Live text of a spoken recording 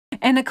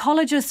An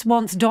ecologist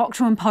wants DOC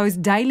to impose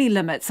daily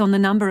limits on the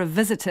number of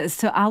visitors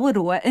to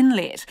Awaroa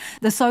Inlet,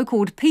 the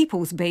so-called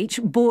People's Beach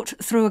bought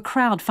through a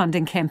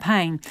crowdfunding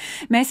campaign.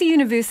 Massey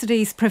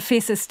University's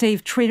Professor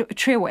Steve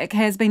Trewick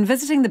has been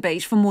visiting the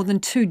beach for more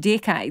than 2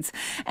 decades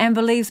and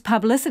believes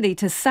publicity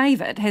to save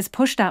it has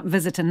pushed up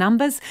visitor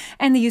numbers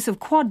and the use of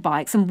quad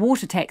bikes and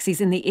water taxis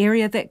in the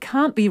area that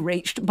can't be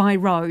reached by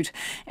road.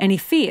 And he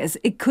fears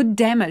it could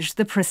damage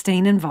the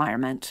pristine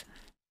environment.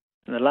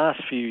 In the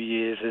last few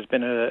years, there's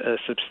been a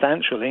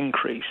substantial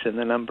increase in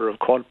the number of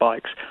quad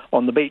bikes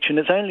on the beach, and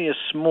it's only a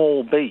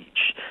small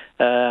beach.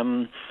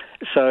 So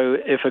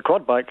if a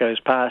quad bike goes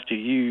past you,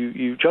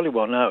 you jolly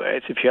well know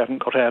it if you haven't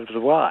got out of the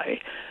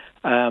way.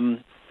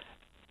 And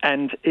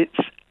it's,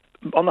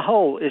 on the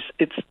whole,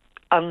 it's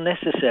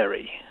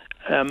unnecessary.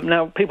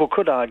 Now, people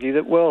could argue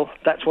that, well,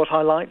 that's what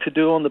I like to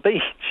do on the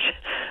beach.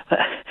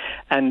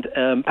 And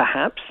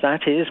perhaps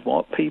that is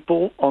what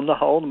people, on the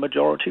whole, the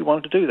majority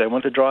want to do. They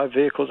want to drive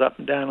vehicles up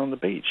and down on the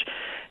beach.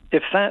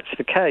 If that's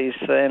the case,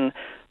 then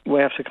we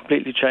have to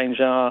completely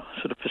change our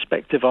sort of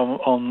perspective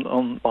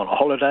on a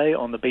holiday,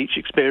 on the beach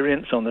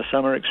experience, on the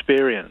summer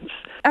experience.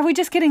 Are we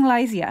just getting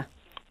lazier?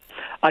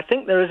 I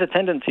think there is a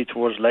tendency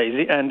towards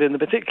lazy, and in the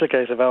particular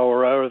case of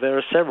Awaroa, there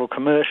are several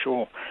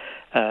commercial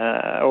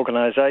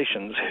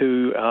organisations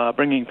who are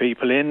bringing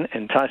people in,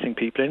 enticing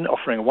people in,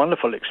 offering a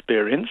wonderful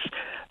experience,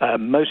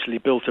 mostly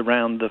built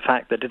around the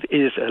fact that it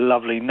is a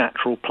lovely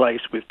natural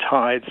place with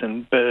tides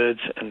and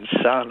birds and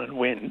sun and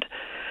wind,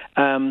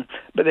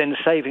 but then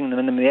saving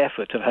them the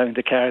effort of having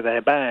to carry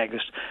their bags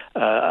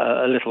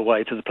a little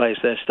way to the place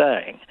they're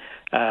staying.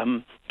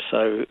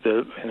 So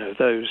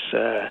those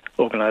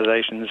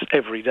organisations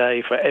every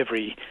day for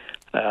every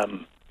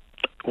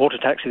water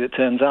taxi that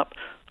turns up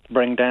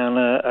bring down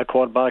a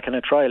quad bike and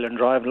a trailer and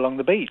drive along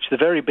the beach, the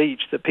very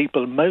beach that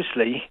people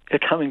mostly are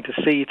coming to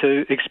see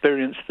to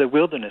experience the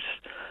wilderness.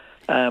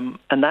 And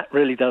that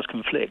really does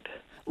conflict.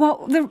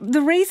 Well,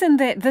 the reason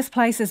that this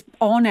place is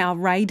on our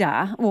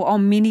radar, or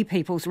on many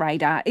people's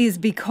radar, is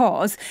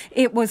because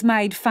it was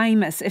made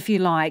famous, if you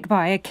like,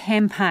 by a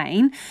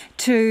campaign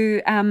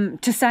to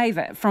save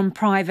it from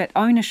private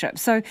ownership.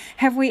 So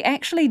have we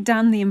actually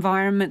done the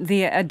environment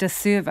there a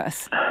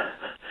disservice?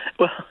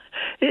 Well,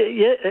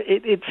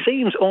 it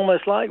seems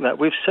almost like that.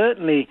 We've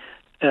certainly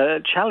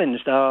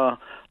challenged our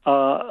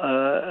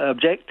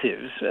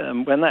objectives.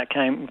 When that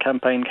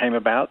campaign came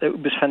about,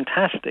 it was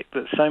fantastic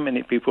that so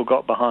many people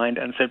got behind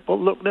and said, well,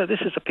 look, no,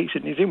 this is a piece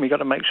of New Zealand. We've got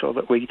to make sure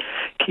that we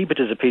keep it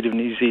as a piece of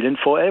New Zealand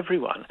for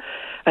everyone.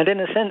 And in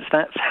a sense,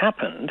 that's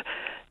happened.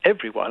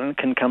 Everyone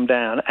can come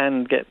down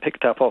and get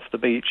picked up off the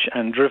beach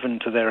and driven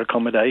to their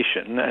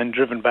accommodation and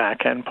driven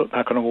back and put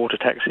back on a water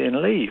taxi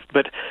and leave.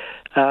 But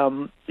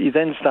you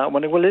then start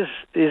wondering, well,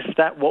 is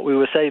that what we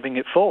were saving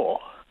it for?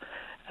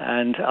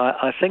 And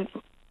I think,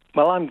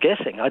 well, I'm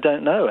guessing, I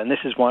don't know, and this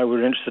is why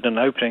we're interested in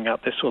opening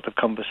up this sort of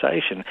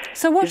conversation.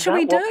 So what should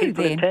we do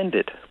then?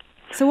 Intended?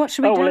 So what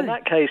should we do? Well, in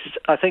that case,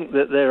 I think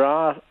that there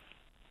are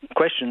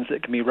questions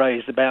that can be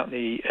raised about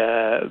the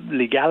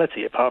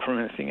legality, apart from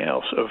anything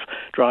else, of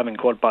driving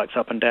quad bikes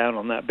up and down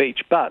on that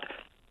beach. But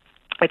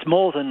it's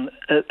more than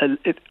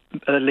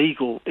a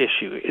legal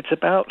issue. It's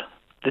about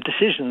the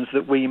decisions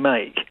that we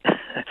make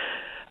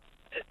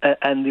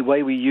and the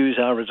way we use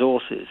our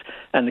resources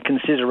and the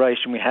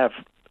consideration we have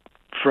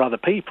for other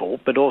people,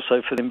 but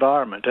also for the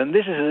environment. And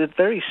this is a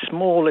very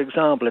small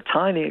example, a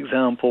tiny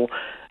example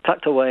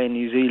tucked away in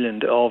New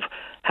Zealand of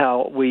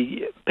how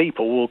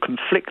people will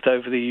conflict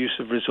over the use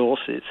of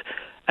resources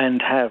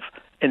and have,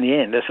 in the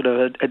end, a sort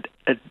of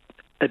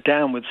a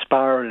downward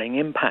spiralling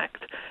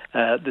impact.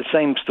 The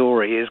same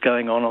story is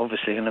going on,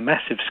 obviously, on a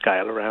massive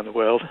scale around the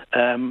world,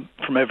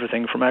 from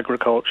everything from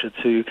agriculture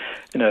to,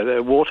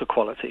 the water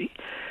quality.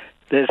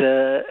 There's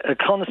a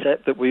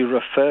concept that we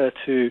refer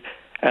to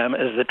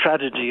as the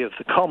tragedy of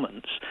the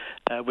commons,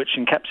 which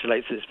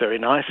encapsulates this very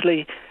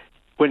nicely.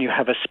 When you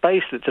have a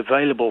space that's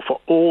available for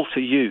all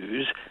to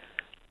use,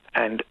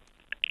 and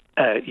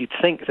you'd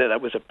think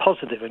that was a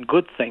positive and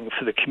good thing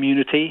for the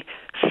community,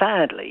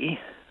 sadly,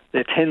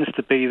 there tends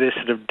to be this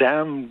sort of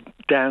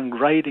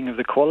downgrading of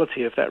the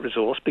quality of that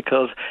resource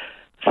because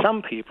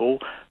some people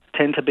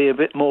tend to be a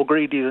bit more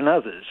greedy than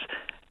others,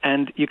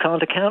 and you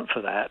can't account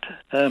for that.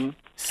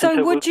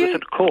 So would you?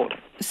 Sort of caught.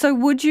 So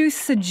would you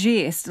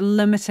suggest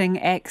limiting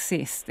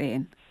access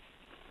then?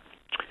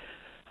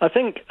 I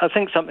think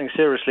something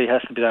seriously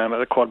has to be done about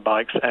the quad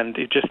bikes, and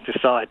you just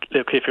decide,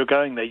 look, if you're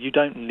going there, you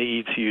don't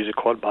need to use a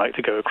quad bike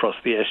to go across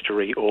the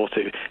estuary or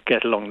to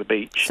get along the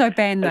beach. So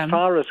ban them.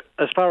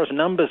 As far as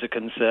numbers are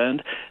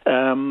concerned,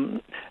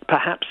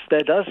 perhaps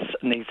there does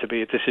need to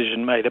be a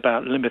decision made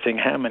about limiting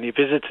how many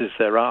visitors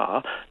there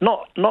are,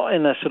 not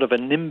in a sort of a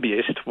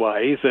NIMBYist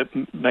way that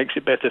makes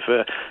it better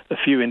for a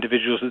few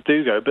individuals that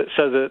do go, but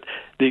so that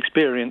the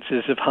experience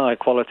is of high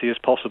quality as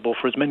possible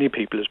for as many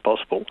people as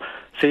possible.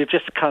 So you've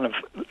just kind of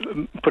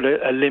put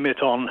a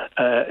limit on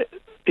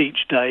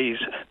each day's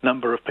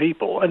number of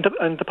people. And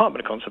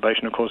Department of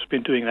Conservation, of course, has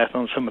been doing that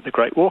on some of the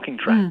great walking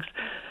tracks.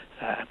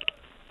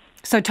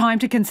 So time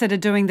to consider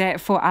doing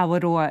that for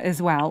Awaroa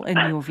as well, in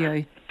your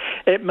view?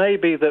 It may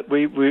be that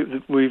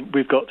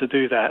we've got to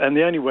do that, and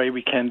the only way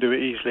we can do it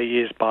easily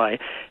is by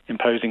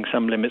imposing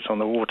some limits on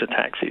the water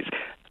taxis.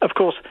 Of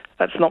course,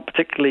 that's not a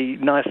particularly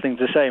nice thing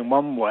to say in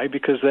one way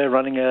because they're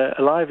running a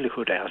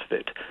livelihood out of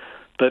it.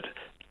 But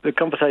the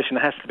conversation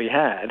has to be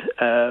had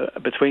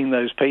between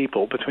those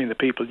people, between the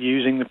people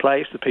using the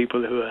place, the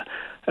people who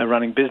are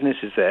running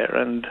businesses there,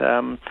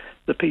 and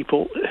the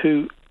people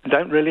who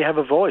don't really have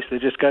a voice. They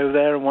just go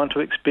there and want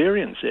to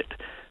experience it.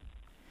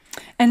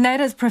 And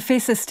that is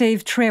Professor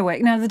Steve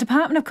Trewick. Now, the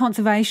Department of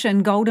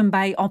Conservation Golden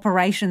Bay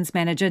Operations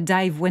Manager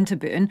Dave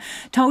Winterburn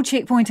told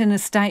Checkpoint in a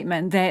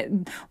statement that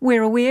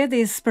we're aware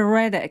there's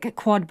sporadic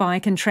quad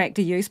bike and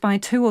tractor use by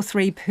 2 or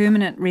 3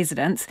 permanent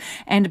residents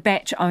and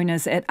batch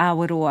owners at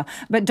Awaroa.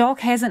 But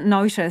DOC hasn't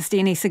noticed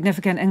any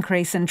significant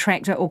increase in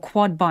tractor or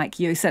quad bike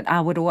use at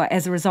Awaroa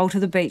as a result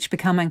of the beach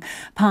becoming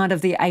part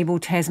of the Abel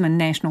Tasman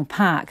National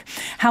Park.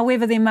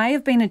 However, there may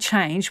have been a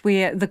change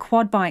where the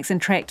quad bikes and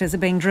tractors are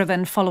being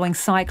driven following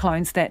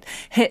cyclones that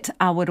hit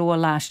Awaroa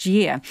last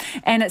year.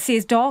 And it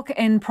says DOC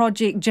and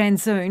Project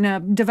Janzoon are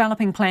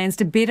developing plans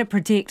to better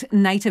protect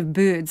native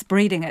birds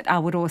breeding at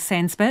Awaroa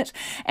Sandspit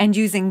and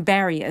using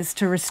barriers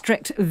to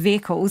restrict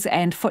vehicles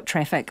and foot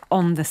traffic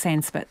on the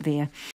Sandspit there.